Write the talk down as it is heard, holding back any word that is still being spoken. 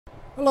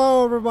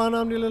Hello everyone,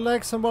 I'm Neil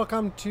Lex and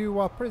welcome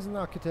to Prison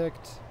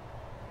Architect.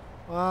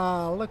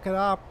 Look at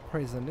our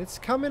prison. It's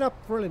coming up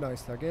really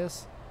nicely, I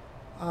guess.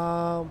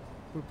 We're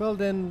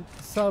building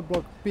cell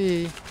block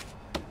B,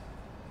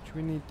 which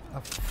we need a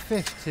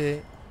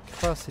 50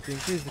 capacity,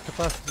 increase the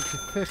capacity to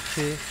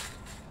 50.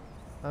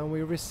 And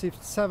we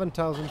received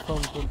 7,000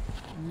 from the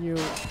new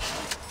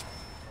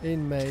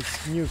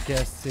inmates, new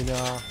guests in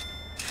our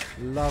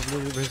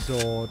lovely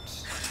resort.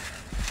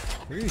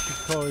 Maybe we should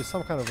call it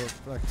some kind of a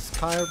like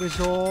sky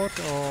resort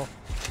or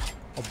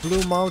a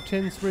Blue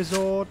Mountains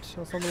resort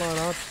or something like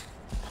that.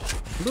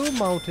 Blue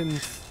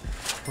Mountains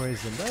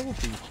prison, that would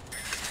be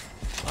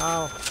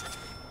wow.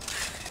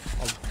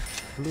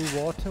 Blue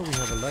water, we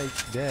have a lake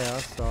there,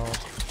 so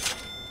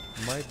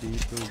might be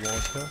blue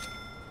water.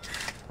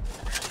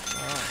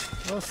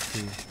 Let's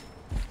see.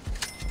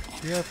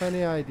 Do you have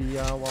any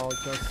idea? Well,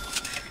 just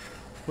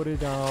put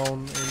it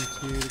down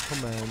into the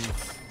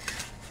comments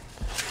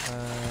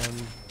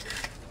and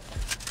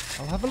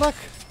I'll have a look.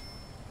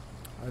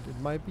 It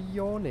might be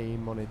your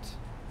name on it.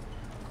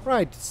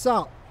 Right,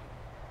 so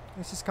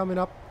this is coming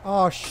up.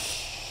 Oh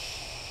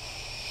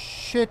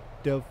shit,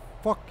 the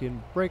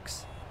fucking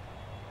bricks.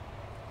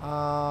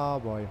 Ah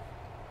boy.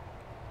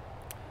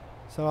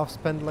 So I've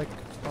spent like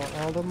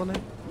all the money,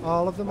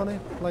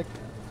 like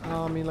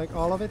I mean like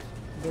all of it.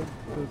 The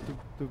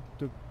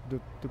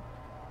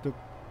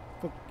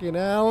fucking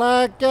hell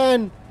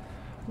again.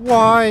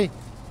 Why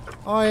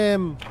I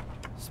am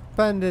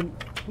spending.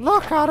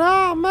 Look at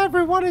them!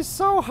 Everyone is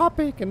so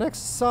happy. Can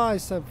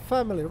exercise, have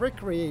family,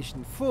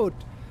 recreation, food.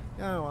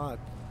 You know what?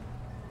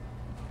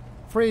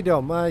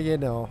 Freedom, you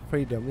know,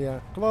 freedom.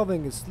 Yeah,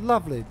 clothing is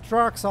lovely.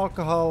 Drugs,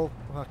 alcohol.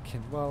 Okay,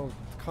 well,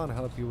 can't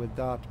help you with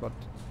that, but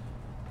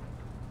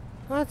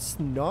that's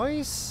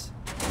nice.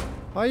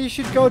 Oh, you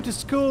should go to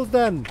school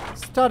then.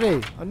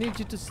 Study. I need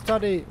you to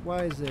study.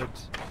 Why is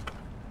it?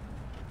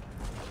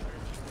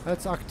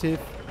 That's active.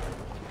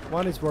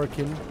 One is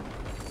working.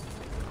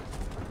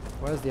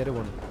 Where's the other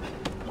one?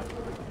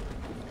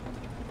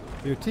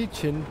 You're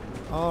teaching?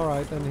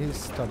 Alright, and he's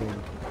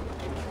studying.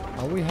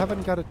 Oh, we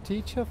haven't got a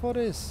teacher for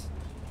this.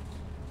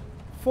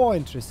 4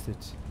 interested.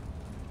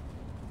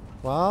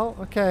 Well,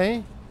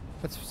 okay.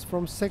 That's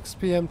from 6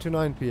 PM to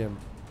 9 PM.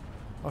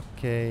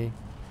 Okay.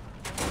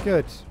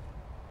 Good.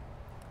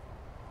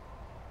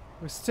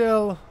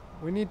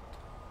 We need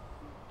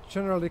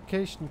general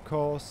education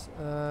course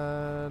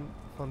and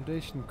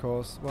foundation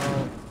course.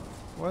 Well,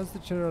 where's the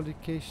general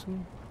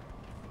education?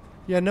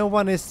 Yeah, no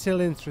one is still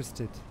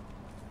interested.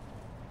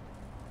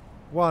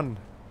 One.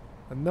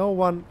 And no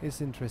one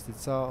is interested,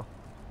 so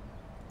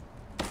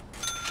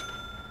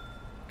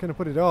gonna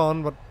put it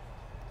on, but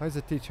how's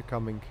the teacher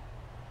coming?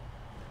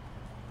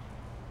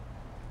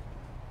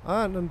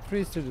 And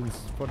 3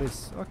 students for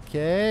this.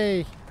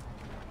 Okay.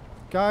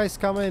 Guys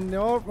come in.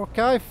 Oh,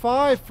 okay,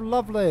 5.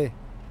 Lovely.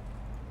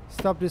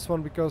 Stop this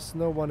one because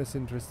no one is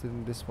interested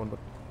in this one, but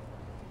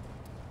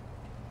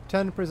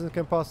 10 prisons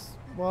can pass.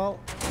 Well,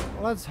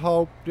 let's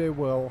hope they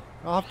will.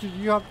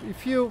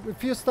 If you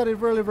study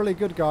really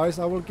good, guys,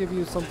 I will give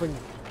you something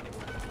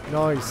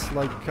nice,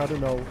 like I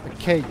don't know, a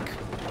cake,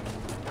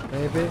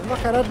 maybe.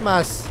 Look at that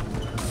mess,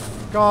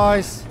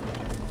 guys.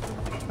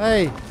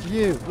 Hey,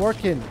 you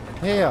working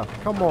here?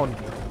 Come on.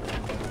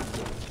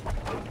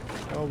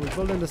 Oh, we're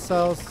building the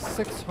cells.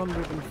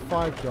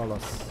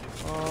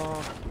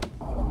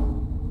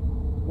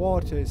 $605.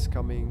 Water is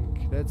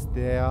coming. That's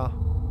there.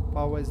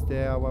 Power is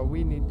there. Well,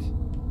 we need.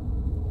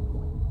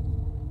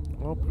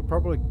 Well,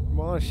 probably.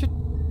 Well, I should.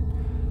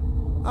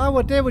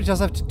 What they would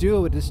just have to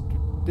do with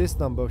this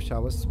number of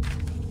showers,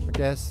 I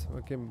guess.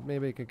 Okay,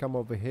 maybe they can come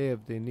over here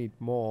if they need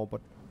more,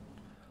 but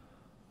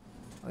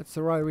that's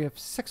alright. We have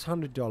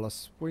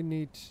 $600. We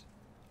need.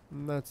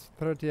 That's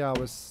 30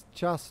 hours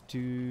just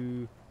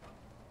to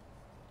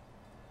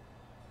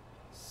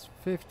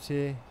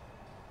 50,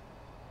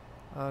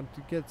 and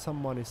to get some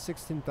money.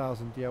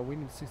 16,000. Yeah, we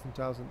need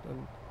 16,000.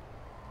 And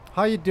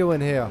how you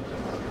doing here?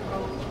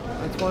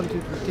 That's one to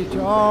the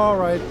teacher. All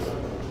right,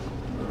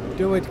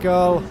 do it,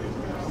 girl.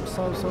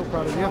 I'm so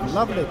proud of you. You have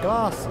lovely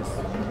glasses,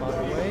 by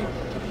the way.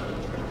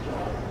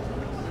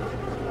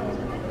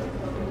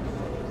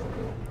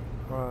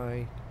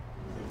 Right.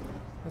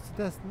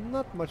 There's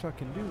not much I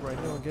can do right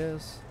now, I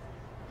guess.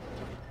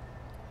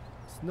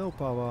 Snow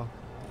power.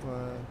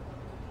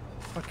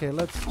 Okay,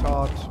 let's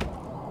start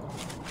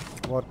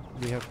what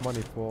we have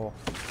money for.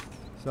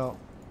 So,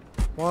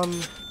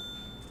 1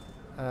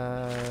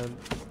 and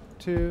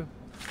 2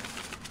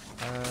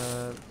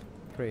 and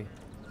 3.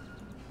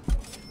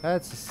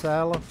 That's a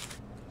cell.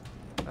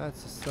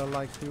 That's a cell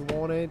like we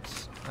want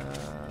it.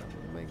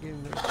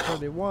 Making it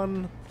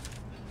 31.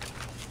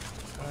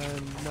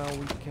 And now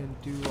we can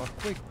do a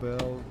quick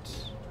build.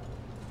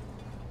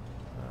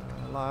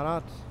 Like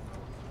that.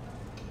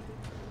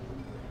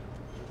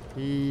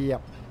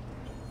 Yep.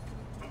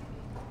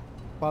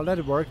 Well,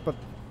 that worked, but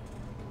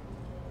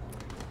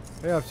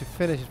we have to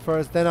finish it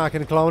first, then I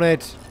can clone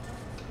it.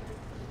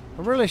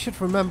 I really should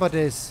remember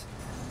this.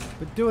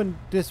 Been doing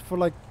this for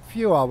like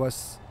few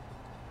hours,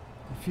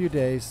 a few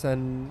days,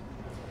 and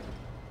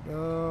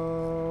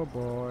Oh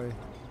boy.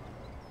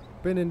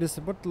 Been in this,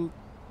 what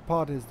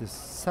part is this?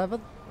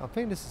 7? I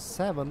think this is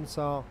 7,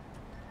 so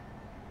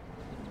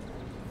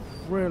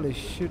really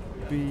should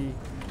be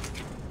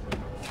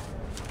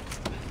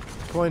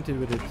acquainted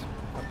with it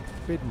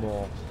a bit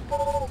more.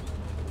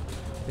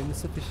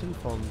 Insufficient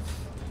funds.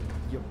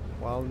 Yep.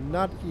 Well,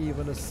 not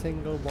even a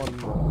single one.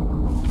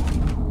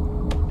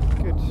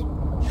 Good.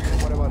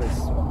 What about this?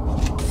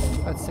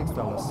 That's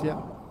 $6.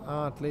 Yeah.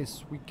 At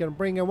least we can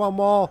bring in one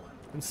more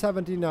in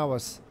 17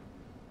 hours.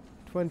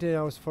 20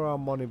 hours for our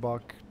money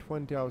back.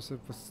 20 hours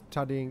for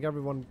studying.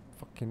 Everyone,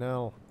 fucking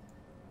hell.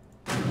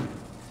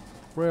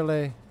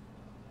 Really?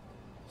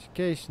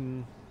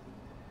 Education.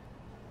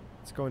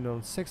 It's going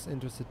on. 6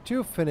 interested.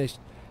 2 finished.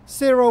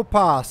 0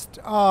 passed.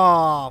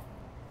 Ah.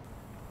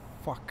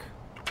 Fuck.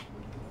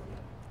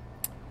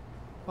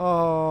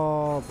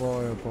 Oh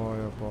boy, oh boy,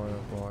 oh boy,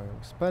 oh boy.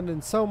 I'm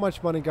spending so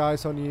much money,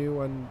 guys, on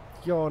you, and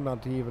you're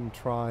not even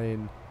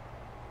trying.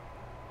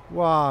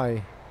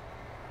 Why?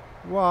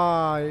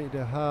 Why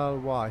the hell?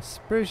 Why?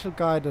 Spiritual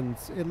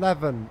guidance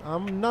 11.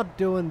 I'm not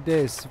doing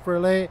this,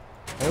 really.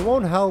 It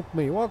won't help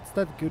me. What's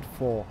that good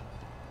for?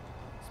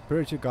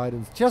 Spiritual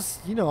guidance.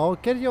 Just, you know,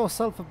 get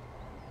yourself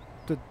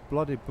the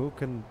bloody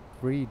book and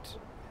read.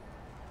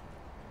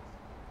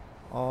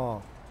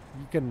 Oh.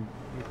 You can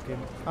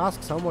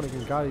ask someone who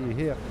can guide you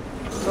here.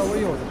 So what do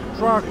you want?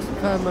 Drugs,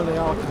 family,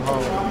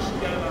 alcohol,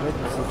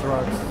 emergency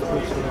drugs,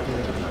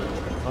 spirituality,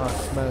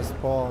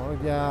 smashed ball. Oh,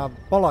 yeah,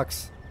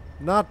 bollocks.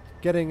 Not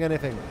getting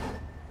anything.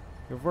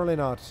 You're really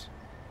not.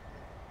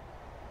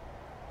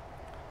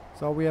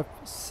 So we have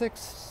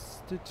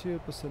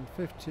 62%,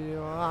 50.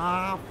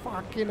 Ah,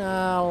 fucking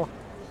hell.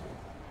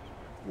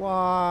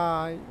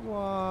 Why?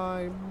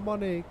 Why?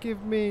 Money.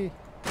 Give me.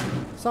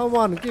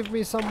 Someone, give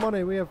me some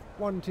money. We have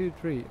 1, 2,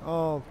 3.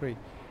 All 3.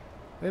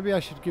 Maybe I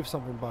should give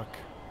something back.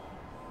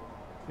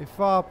 If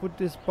I put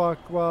this back,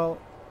 well...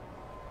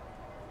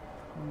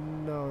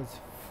 No, it's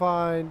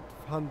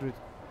 500.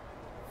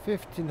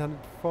 1,500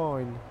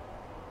 fine.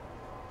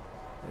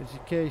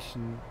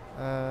 Education.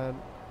 And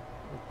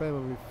the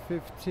payment will be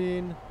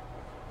 15.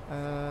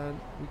 And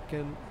we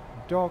can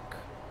dock.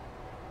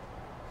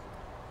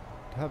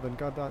 Haven't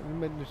got that.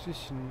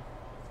 Nutrition.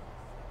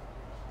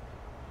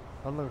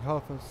 Unlock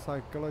health and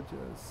psychology,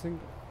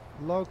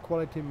 low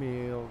quality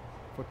meal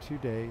for 2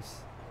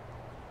 days.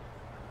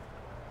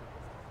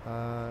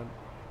 And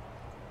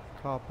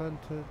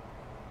carpenter,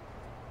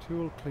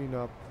 tool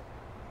cleanup.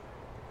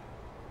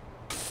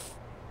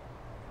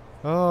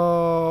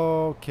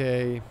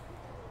 Okay.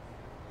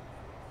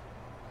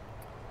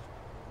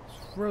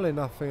 There's really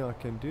nothing I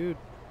can do.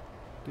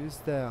 Is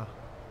there?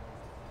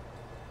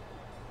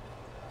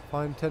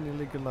 Find 10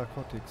 illegal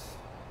narcotics.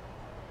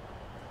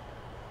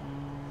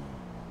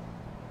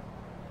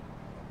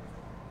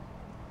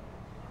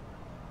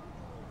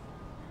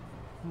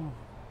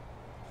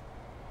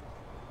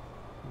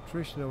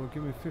 Nutrition will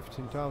give me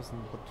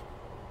 15,000, but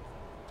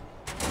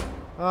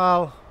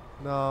well,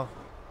 no,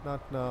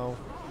 not now.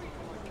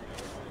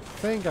 I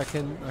think I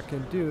can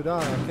do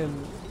that. I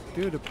can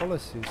do the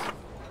policies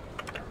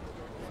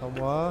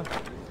somewhere.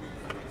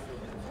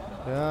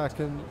 Yeah, I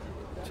can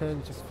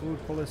change the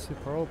food policy,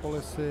 parole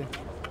policy,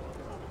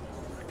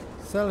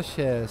 sell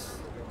shares.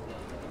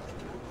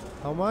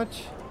 How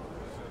much?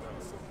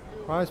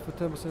 Price for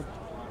 10%.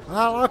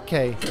 Well,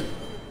 okay.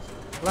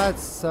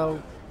 Let's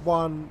sell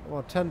 1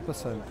 or 10%.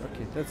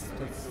 Okay, that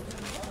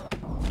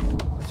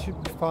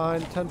should be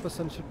fine.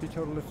 10% should be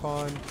totally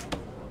fine.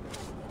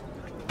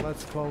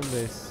 Let's clone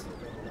this.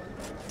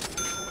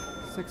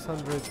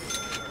 600.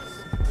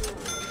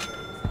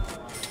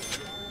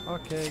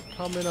 Okay,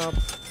 coming up.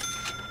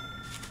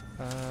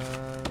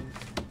 And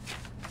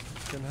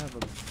you can have a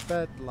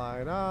bed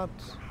like that.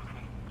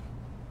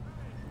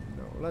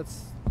 No,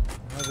 let's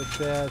have it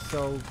there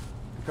so the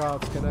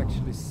guards can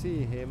actually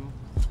see him.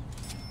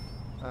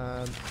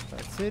 And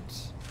that's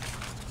it.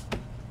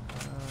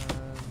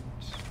 And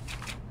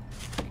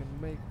we can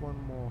make one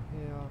more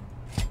here.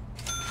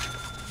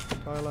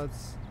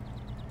 Toilets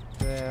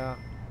there.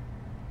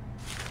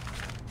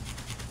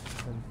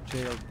 And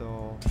jail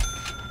door.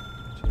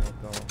 Jail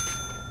door.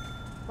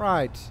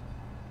 Right.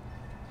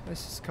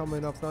 This is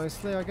coming up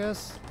nicely, I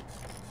guess.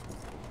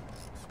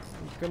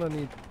 I'm gonna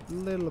need a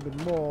little bit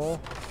more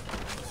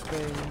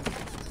thing.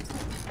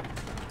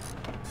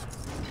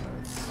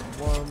 That's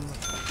 1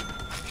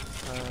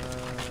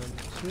 and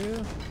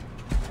 2.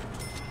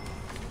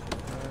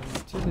 And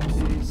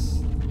utilities,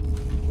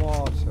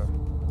 water.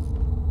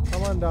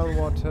 Come on down,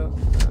 water.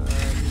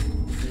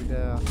 And be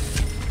there.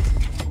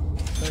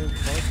 Same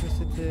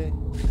electricity.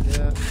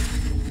 Yeah.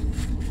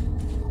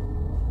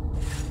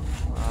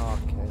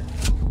 Okay.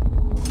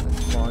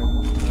 That's fine.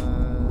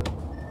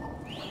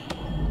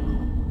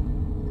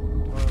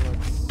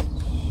 Toilets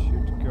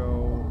should go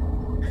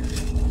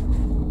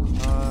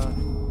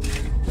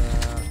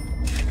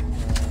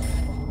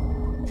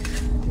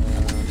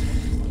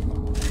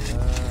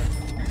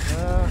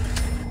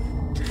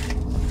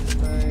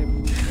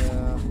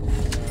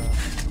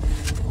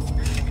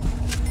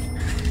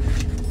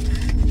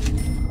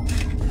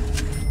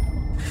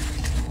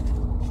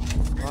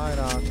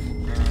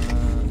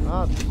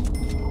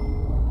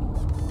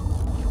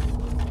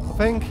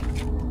think.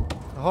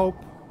 I hope.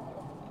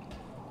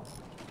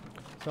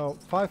 So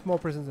 5 more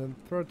prisons in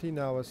 13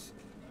 hours.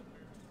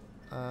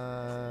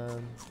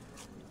 And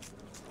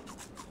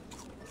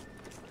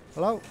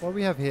hello, what do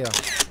we have here?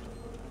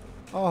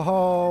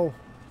 Oh,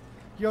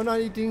 you're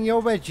not eating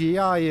your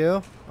veggie, are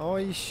you? Oh,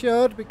 you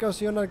should,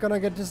 because you're not gonna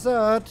get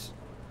dessert.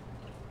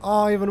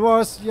 Oh, even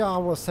worse, yeah, I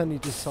will send you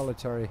to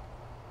solitary.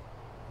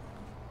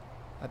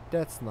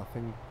 That's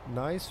nothing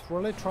nice,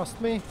 really, trust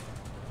me.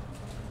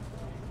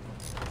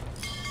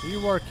 Are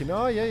you working?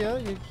 Oh, yeah, yeah,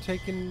 you're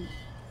taking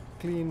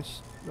clean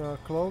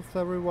clothes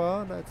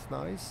everywhere, that's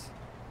nice.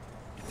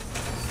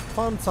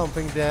 Found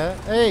something there.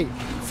 Hey,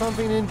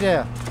 something in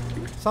there.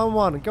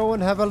 Someone, go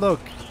and have a look.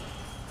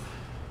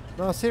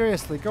 No,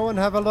 seriously, go and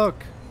have a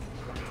look.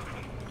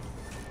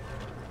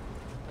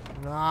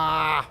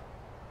 Ah!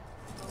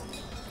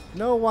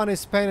 No one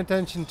is paying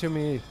attention to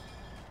me.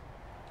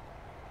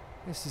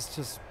 This is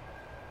just...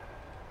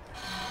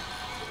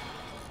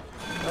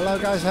 Hello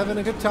guys, having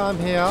a good time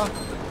here.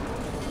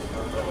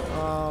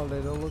 Oh,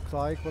 they don't look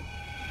like, but...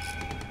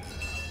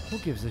 Who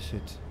gives a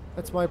shit?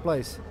 That's my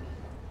place.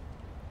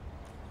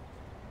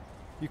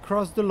 You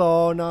crossed the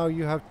law, now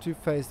you have to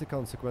face the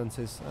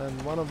consequences.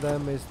 And one of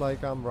them is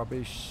like, I'm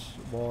rubbish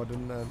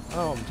warden, and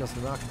oh, I'm just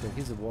an architect.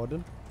 He's a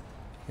warden.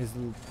 He's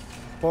a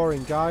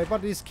boring guy,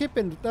 but he's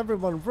keeping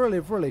everyone really,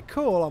 really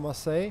cool, I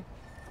must say.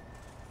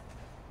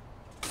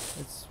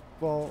 It's,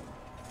 well,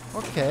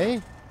 okay,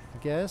 I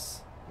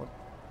guess. What?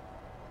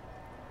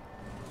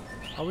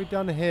 Are we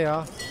done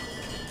here?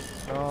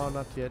 No,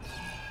 not yet.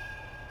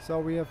 So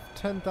we have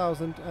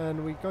 10,000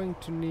 and we're going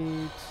to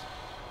need...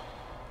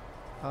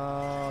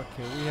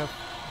 okay, we have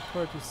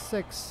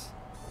 36.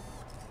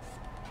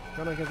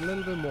 Gonna get a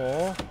little bit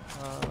more.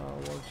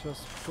 We'll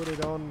just put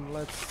it on.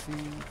 Let's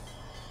see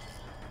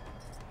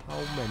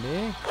how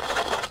many.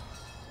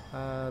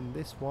 And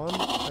this one,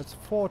 that's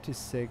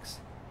 46.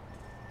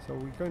 So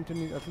we're going to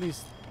need at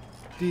least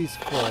these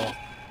 4. At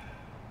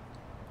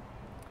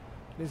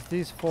least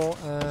these 4,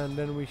 and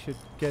then we should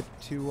get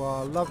to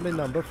our lovely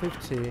number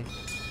 50.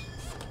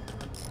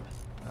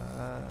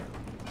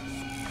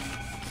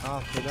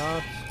 After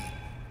that,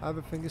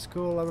 everything is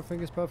cool,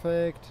 everything is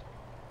perfect.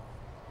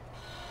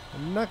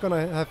 I'm not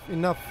gonna have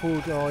enough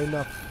food or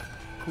enough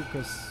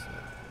cookers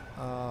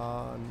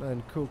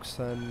and cooks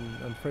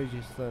and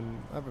fridges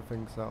and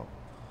everything, so.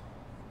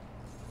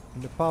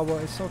 And the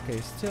power is okay,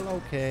 still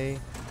okay.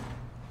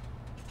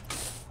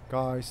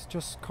 Guys,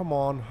 just come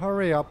on,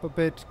 hurry up a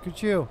bit,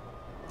 could you?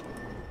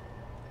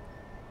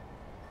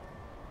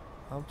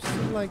 I'm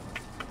still like,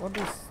 what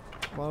is,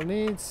 well,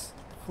 needs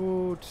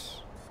food,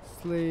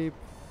 sleep.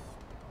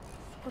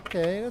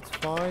 Okay, that's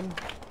fine.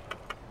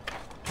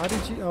 How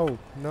did you... Oh,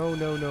 no,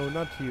 no, no,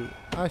 not you.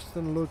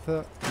 Ashton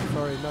Luther.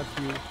 Sorry, not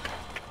you.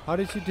 How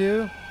did you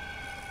do?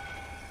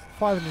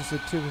 5 is a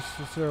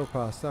 2-0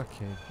 pass.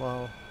 Okay,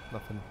 well,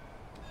 nothing.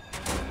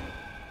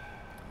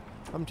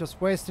 I'm just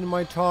wasting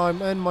my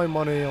time and my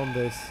money on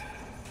this.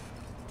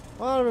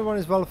 Well, everyone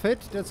is well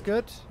fit. That's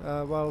good.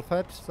 Well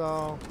fed,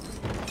 so...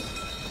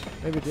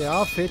 Maybe they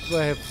are fit. We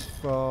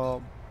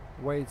have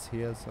weights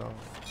here, so...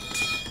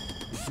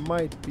 It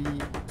might be...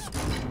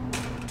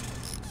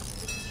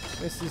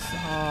 This is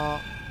a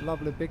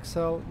lovely big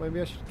cell. Maybe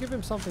I should give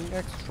him something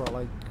extra,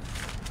 like...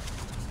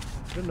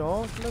 I don't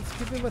know, let's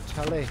give him a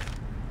telly.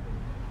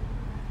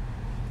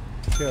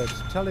 Good,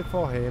 telly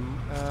for him.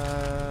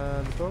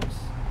 And books?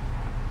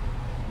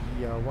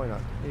 Yeah, why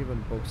not?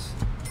 Even books.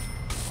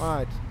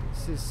 Alright,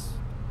 this is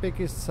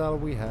biggest cell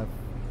we have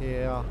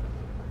here.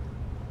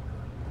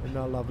 In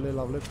our lovely,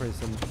 lovely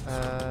prison.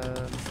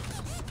 And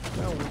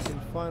now we can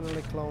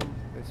finally clone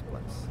this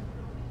place.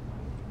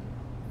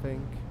 I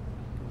think.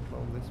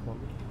 This one.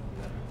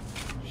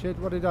 Shit,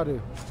 what did I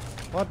do?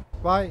 What?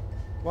 Why?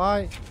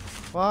 Why?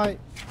 Why?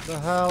 The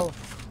hell?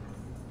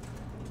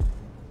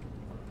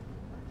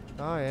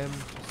 I am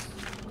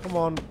just... Come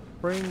on,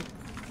 bring...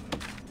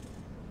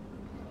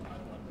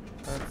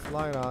 That's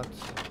like that.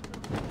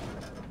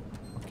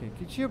 Okay,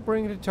 could you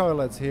bring the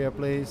toilets here,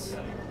 please?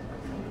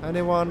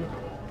 Anyone?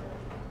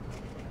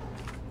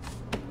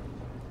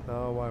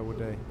 No, why would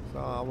they? So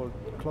I will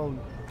clone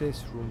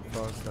this room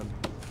first then.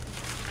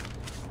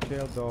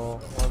 Jail door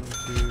 1,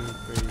 2,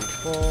 3,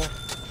 4,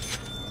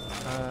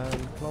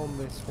 and clone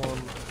this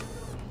one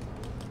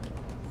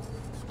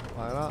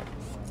like that.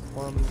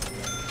 1,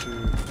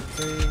 2,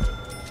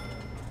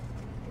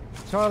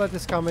 3. Toilet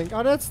is coming.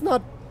 Oh, that's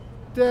not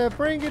there.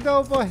 Bring it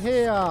over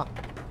here. I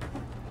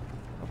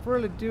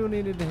really do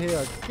need it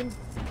here.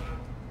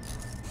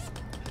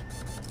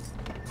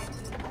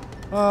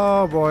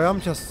 Oh boy,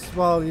 I'm just,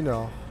 well, you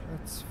know,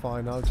 it's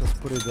fine. I'll just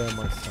put it there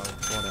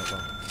myself.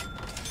 Whatever.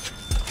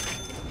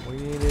 We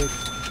need it.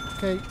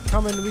 Okay,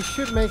 come in. We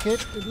should make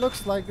it. It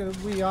looks like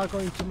we are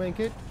going to make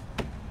it.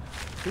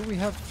 Do we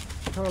have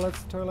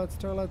toilets? Toilets?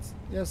 Toilets?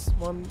 Yes.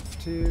 1,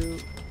 2,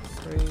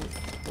 3,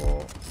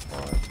 4,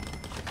 5,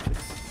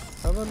 6,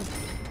 7.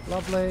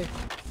 Lovely.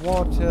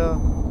 Water.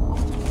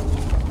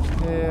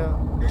 Here.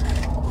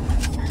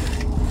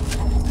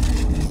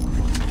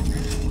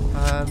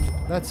 And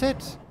that's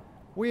it.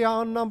 We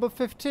are on number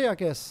 50, I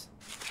guess.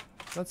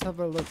 Let's have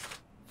a look.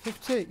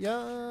 50,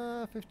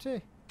 yeah,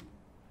 50.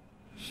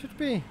 Should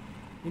be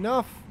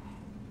enough.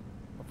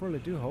 I really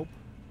do hope.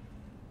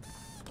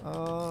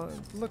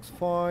 It looks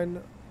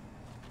fine.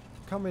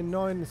 Coming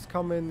 9 is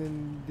coming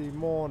in the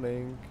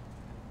morning.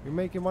 We're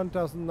making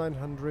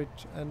 1,900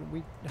 and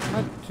we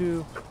had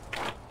to...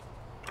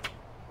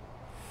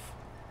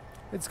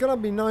 It's gonna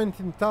be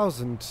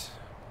 19,000.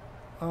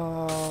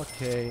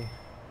 Okay.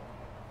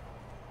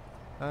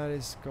 That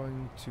is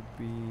going to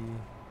be...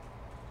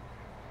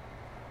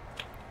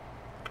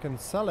 Can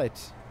sell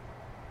it.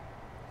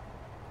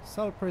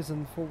 Sell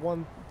prison for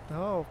one...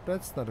 Oh,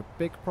 that's not a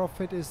big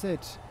profit, is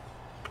it?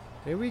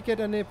 Did we get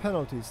any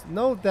penalties?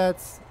 No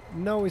deaths,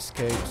 no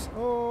escapes.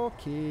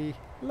 Okay,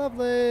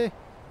 lovely.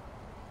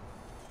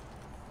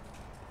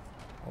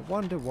 I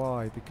wonder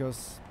why,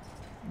 because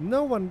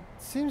no one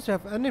seems to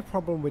have any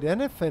problem with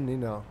anything, you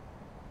know.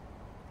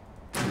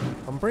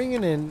 I'm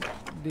bringing in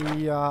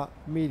the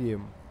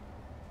medium.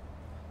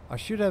 I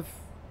should have,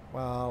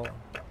 well,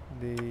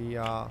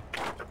 the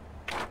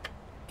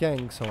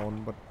gangs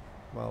on, but,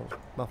 well,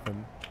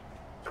 nothing.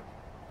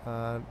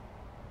 And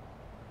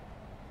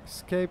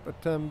escape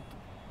attempt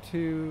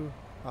 2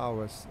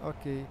 hours.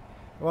 Okay.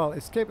 Well,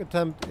 escape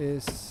attempt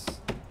is...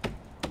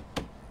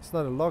 It's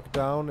not a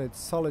lockdown, it's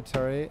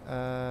solitary,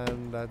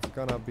 and that's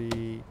gonna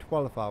be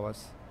 12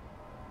 hours.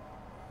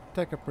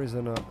 Take a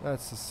prisoner,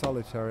 that's a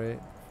solitary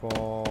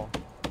for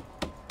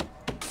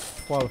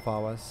 12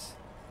 hours.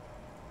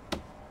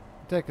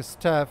 Take a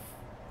staff,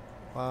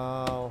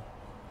 well,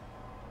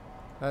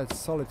 that's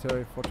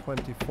solitary for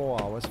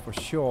 24 hours for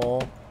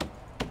sure.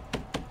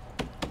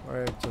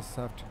 I just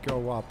have to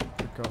go up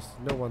because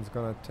no one's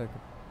gonna take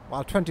it.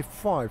 Well,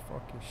 25,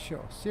 okay,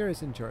 sure.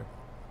 Serious injury.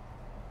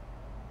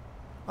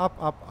 Up,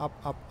 up, up,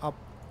 up, up.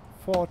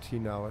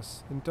 14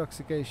 hours.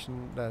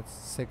 Intoxication, that's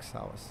 6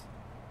 hours.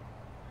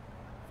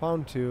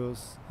 Found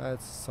tools,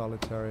 that's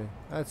solitary.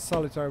 That's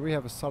solitary, we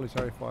have a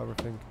solitary for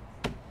everything.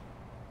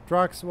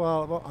 Drugs,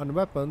 well, and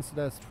weapons,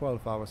 that's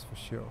 12 hours for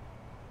sure.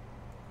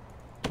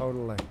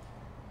 Totally.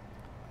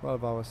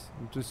 12 hours.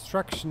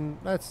 Destruction,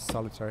 that's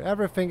solitary.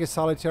 Everything is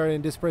solitary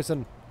in this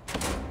prison.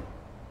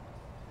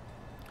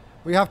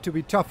 We have to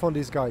be tough on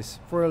these guys.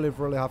 Really,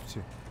 really have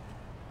to.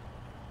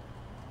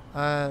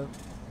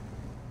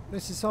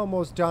 This is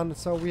almost done,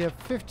 so we have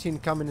 15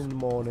 coming in the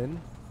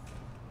morning.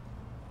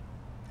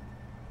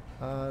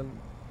 And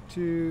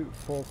 2,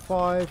 4,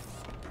 5.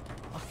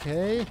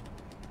 Okay.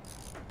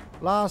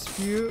 Last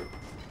few.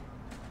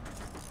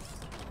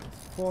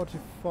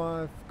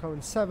 45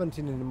 coming,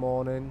 17 in the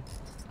morning.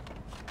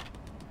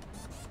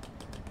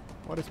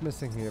 What is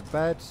missing here?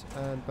 Bed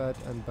and bed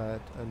and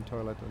bed and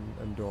toilet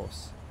and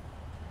doors.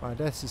 Right,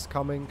 this is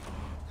coming.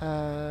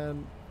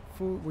 And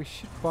food we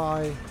should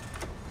buy.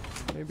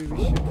 Maybe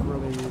we should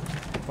really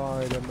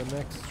buy them an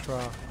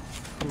extra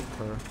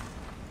cooker.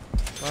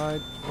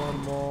 Right, one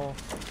more.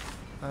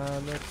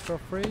 And extra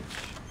fridge.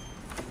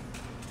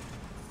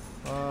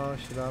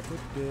 Should I put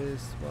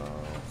this?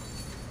 Well.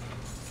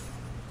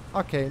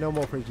 Okay, no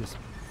more fridges.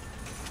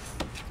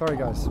 Sorry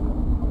guys.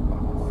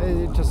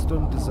 They just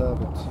don't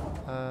deserve it.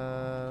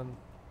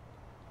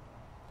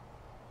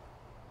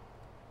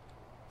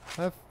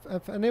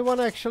 Have anyone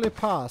actually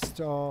passed,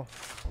 or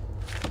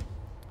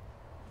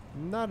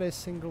not a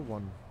single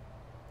one?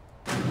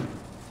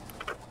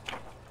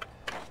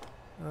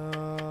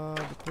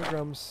 The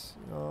programs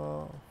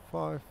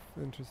 5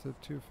 interested,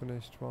 2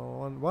 finished.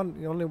 Well,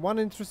 only one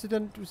interested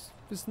and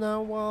is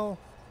now, well,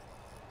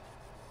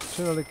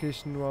 general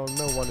location. Well,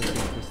 no one is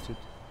interested.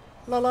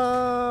 La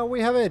la, we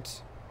have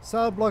it.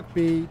 Cell block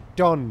B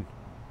done.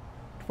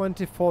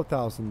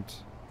 24,000.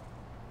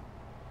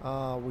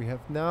 We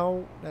have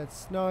now,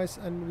 that's nice,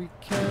 and we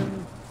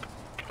can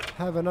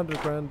have an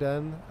underground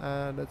then,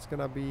 and that's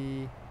gonna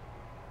be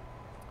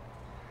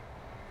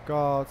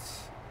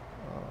God's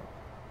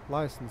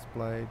license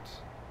plate,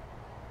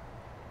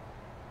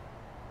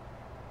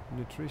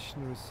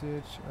 nutrition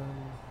research,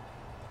 and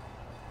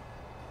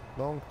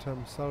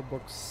long-term cell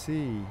box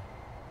C.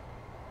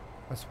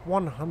 That's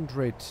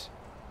 100.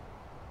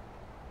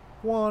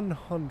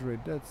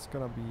 100, that's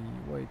gonna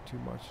be way too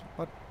much.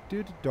 But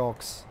do the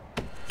dogs.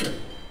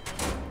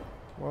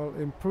 Well,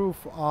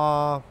 improve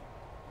our...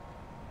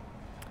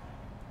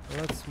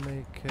 Let's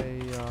make a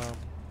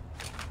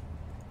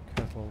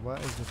kettle. Where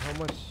is it? How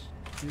much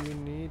do you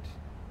need?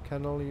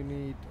 Kennel, you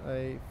need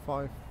a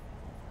 5.5.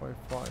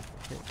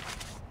 Okay.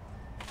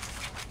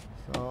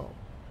 So,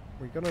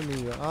 we're gonna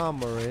need an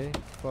armory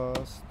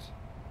first.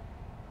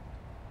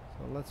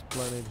 So let's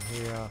plan it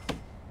here.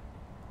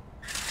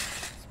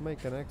 Let's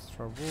make an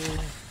extra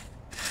wool.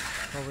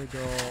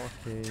 Corridor,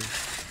 okay.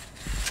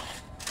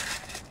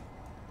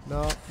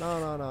 No.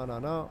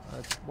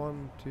 That's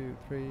 1, 2,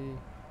 3,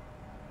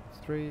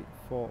 3,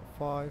 4,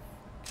 5.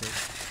 Okay.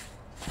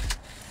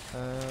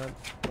 And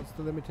what's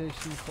the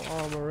limitation for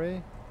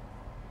armory?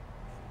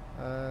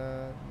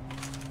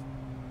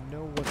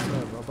 No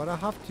whatsoever. But I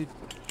have to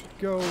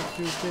go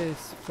to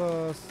this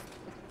first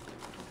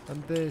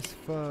and this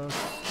first.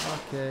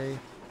 Okay.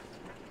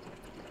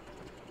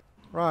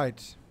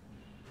 Right.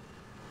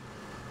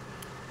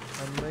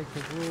 And make a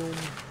room.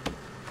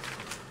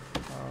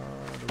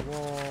 The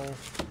wall.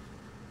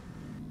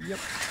 Yep.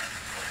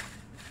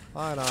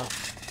 Why not?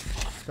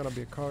 It's gonna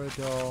be a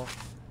corridor.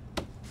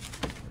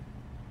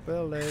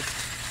 Build it.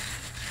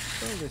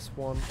 Build this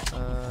one.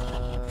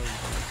 And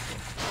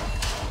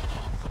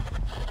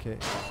okay.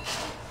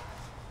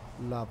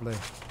 Lovely.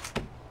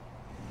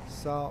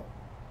 So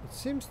it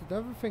seems that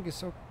everything is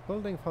so.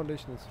 Building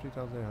foundation is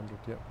 3,800.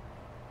 Yep.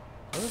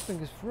 Everything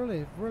is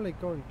really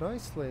going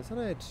nicely, isn't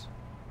it?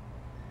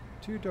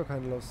 2 dog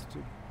handlers to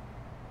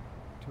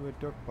a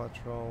dog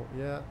patrol.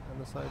 Yeah,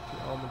 and aside 2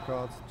 armored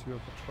guards to a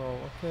patrol.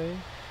 Okay.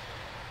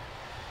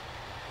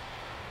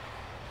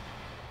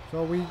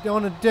 So we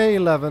on a day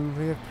 11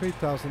 we have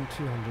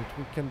 3,200.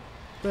 We can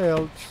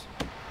build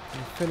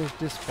and finish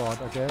this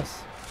part, I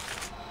guess.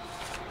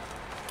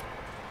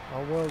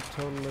 I will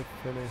totally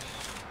finish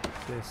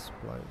this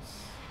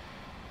place.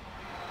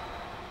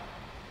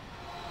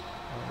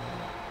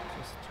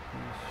 Just to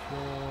be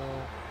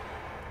sure.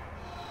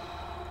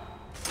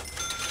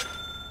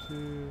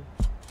 2,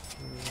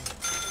 3,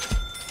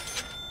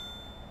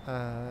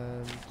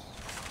 and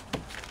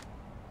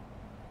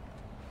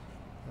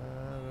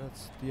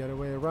that's the other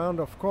way around.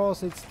 Of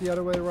course, it's the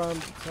other way around.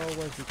 It's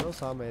always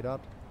because I made that.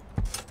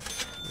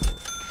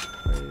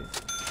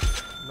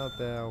 Not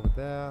there, over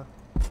there.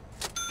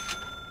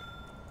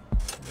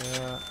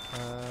 Yeah,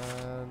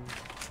 and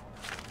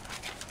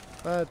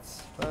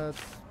that's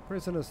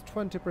prisoners.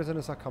 20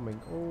 prisoners are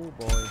coming. Oh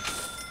boy.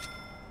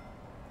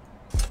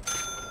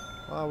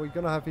 Well, we're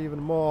gonna have even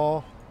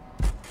more.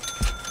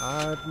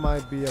 That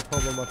might be a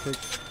problematic,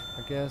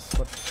 I guess,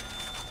 but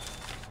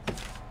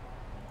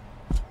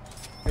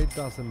it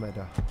doesn't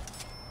matter.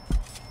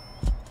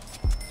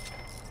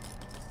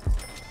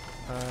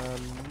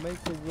 Make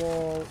a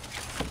wall.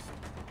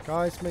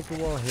 Guys, make a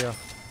wall here.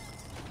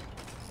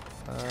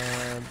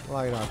 And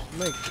like that.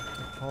 Make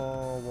a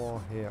whole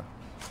wall here.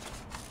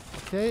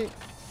 Okay.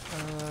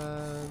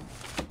 And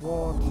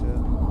water.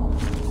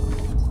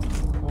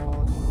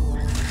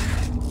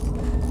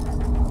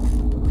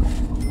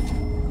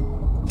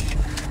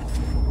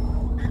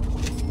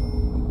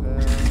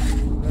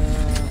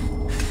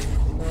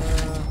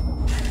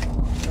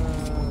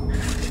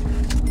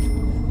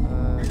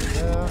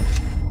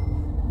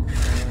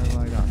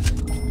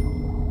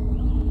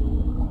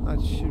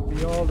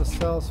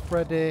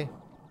 Ready,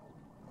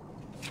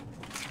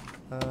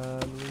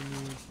 and we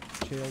need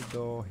jail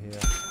door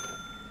here.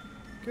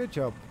 Good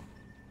job.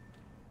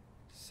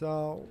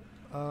 So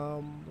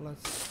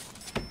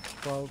let's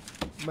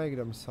make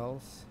them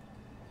cells.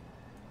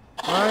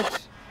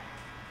 Right,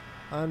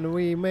 and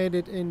we made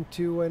it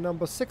into a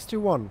number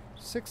 61.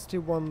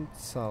 61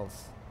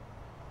 cells.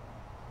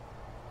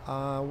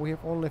 We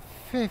have only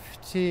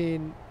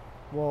 15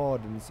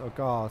 wardens or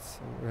guards.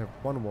 We have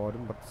 1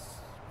 warden, but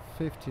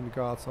 15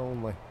 guards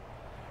only.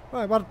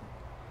 Right, but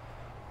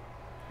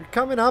we're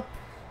coming up,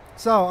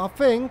 so I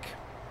think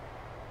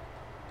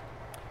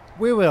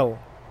we will.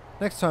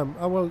 Next time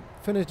I will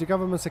finish the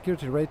government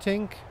security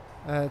rating.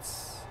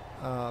 It's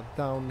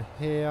down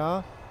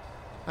here.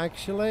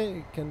 Actually,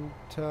 you can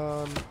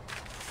turn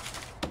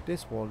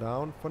this wall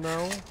down for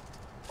now.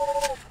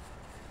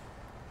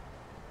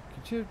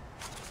 Could you?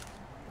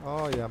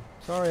 Oh yeah,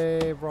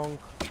 sorry, wrong.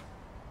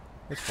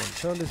 This one.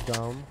 Turn this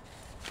down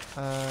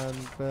and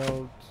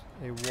build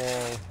a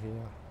wall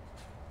here.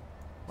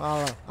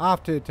 Well, I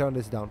have to turn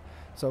this down.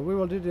 So we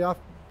will do the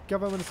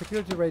government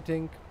security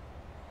rating.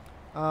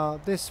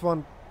 This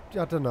one,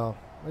 I don't know.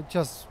 It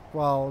just,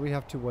 well, we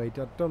have to wait.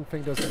 I don't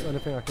think there's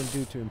anything I can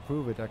do to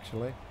improve it,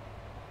 actually.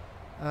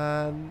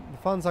 And the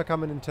funds are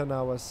coming in 10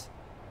 hours.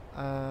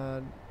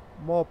 And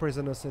more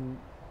prisoners in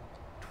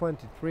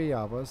 23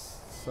 hours.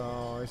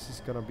 So this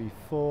is gonna be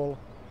full.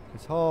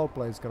 This whole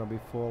place is gonna be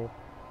full.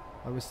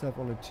 And we still have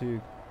only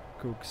 2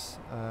 cooks.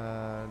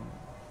 And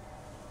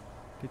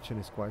kitchen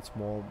is quite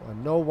small,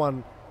 and no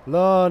one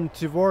learned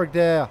to work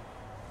there.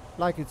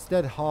 Like it's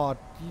that hard.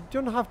 You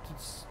don't have to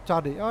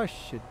study. Oh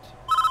shit.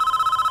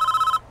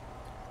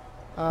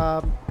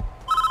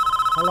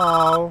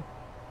 Hello.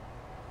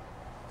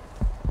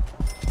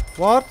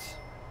 What?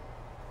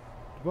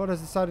 The board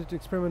has decided to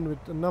experiment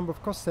with a number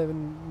of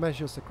cost-saving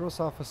measures across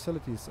our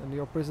facilities, and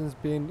your prisons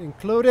being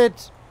included.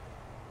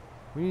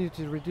 We need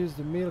to reduce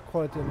the meal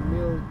quality and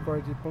meal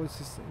quality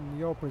policies in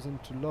your prison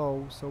to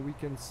low, so we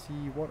can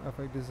see what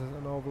effect this has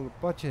on our overall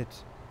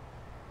budget.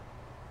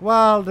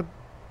 Well, the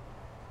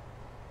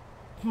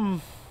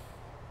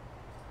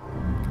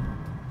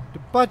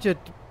budget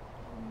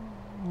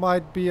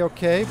might be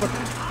okay, but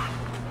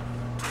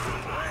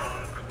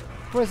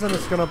prison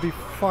is gonna be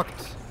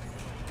fucked.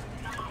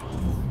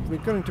 We're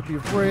going to be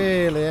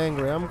really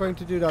angry. I'm going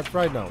to do that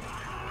right now,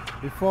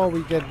 before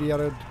we get the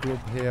other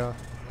group here.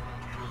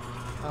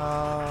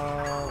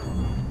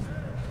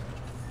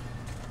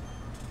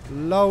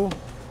 Low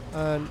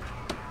and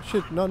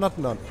shit, no, not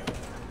none.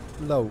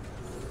 Low.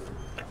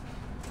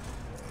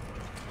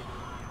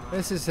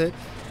 This is it.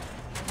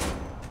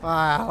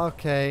 Ah,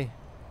 okay.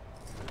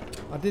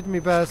 I did my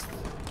best.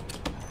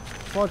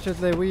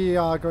 Unfortunately, we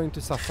are going to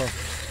suffer.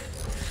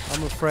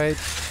 I'm afraid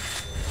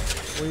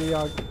we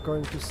are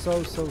going to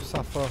so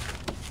suffer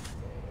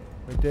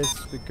with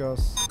this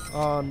because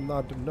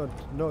not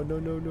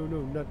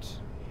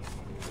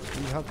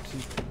we have to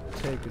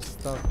take a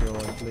stop here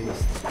at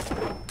least.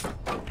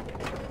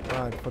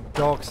 Right, for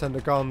dogs and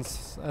the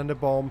guns and the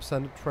bombs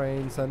and the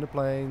trains and the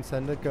planes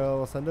and the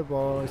girls and the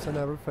boys and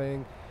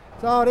everything.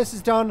 So this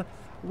is done.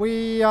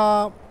 We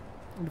the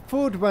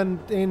food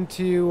went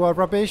into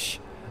rubbish,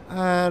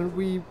 and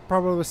we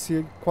probably will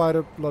see quite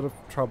a lot of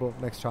trouble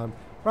next time.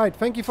 Right,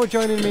 thank you for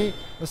joining me.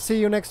 I'll see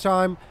you next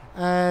time,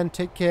 and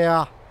take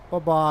care. Bye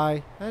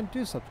bye, and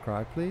do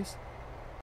subscribe, please.